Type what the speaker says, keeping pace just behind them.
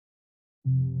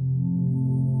The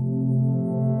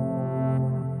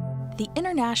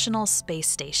International Space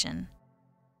Station,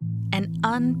 an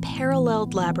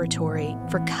unparalleled laboratory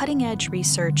for cutting-edge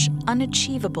research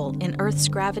unachievable in Earth's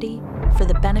gravity for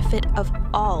the benefit of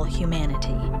all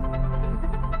humanity.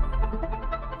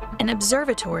 An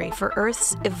observatory for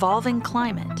Earth's evolving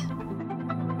climate.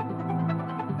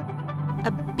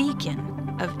 A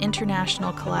beacon of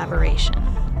international collaboration.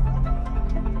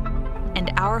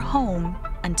 And our home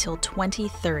until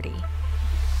 2030.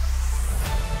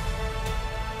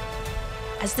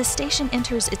 As the station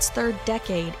enters its third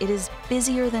decade, it is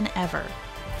busier than ever,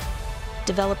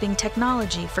 developing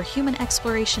technology for human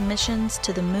exploration missions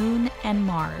to the Moon and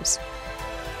Mars,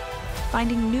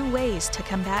 finding new ways to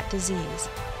combat disease,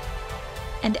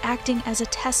 and acting as a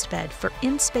testbed for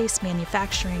in-space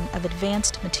manufacturing of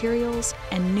advanced materials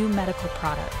and new medical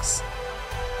products.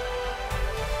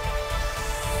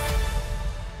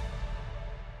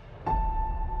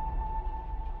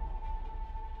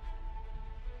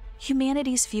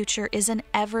 Humanity's future is an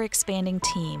ever-expanding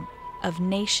team of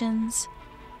nations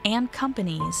and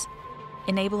companies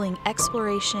enabling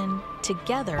exploration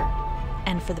together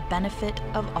and for the benefit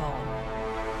of all.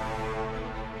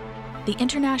 The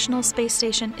International Space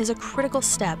Station is a critical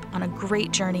step on a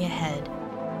great journey ahead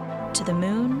to the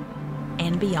Moon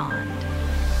and beyond.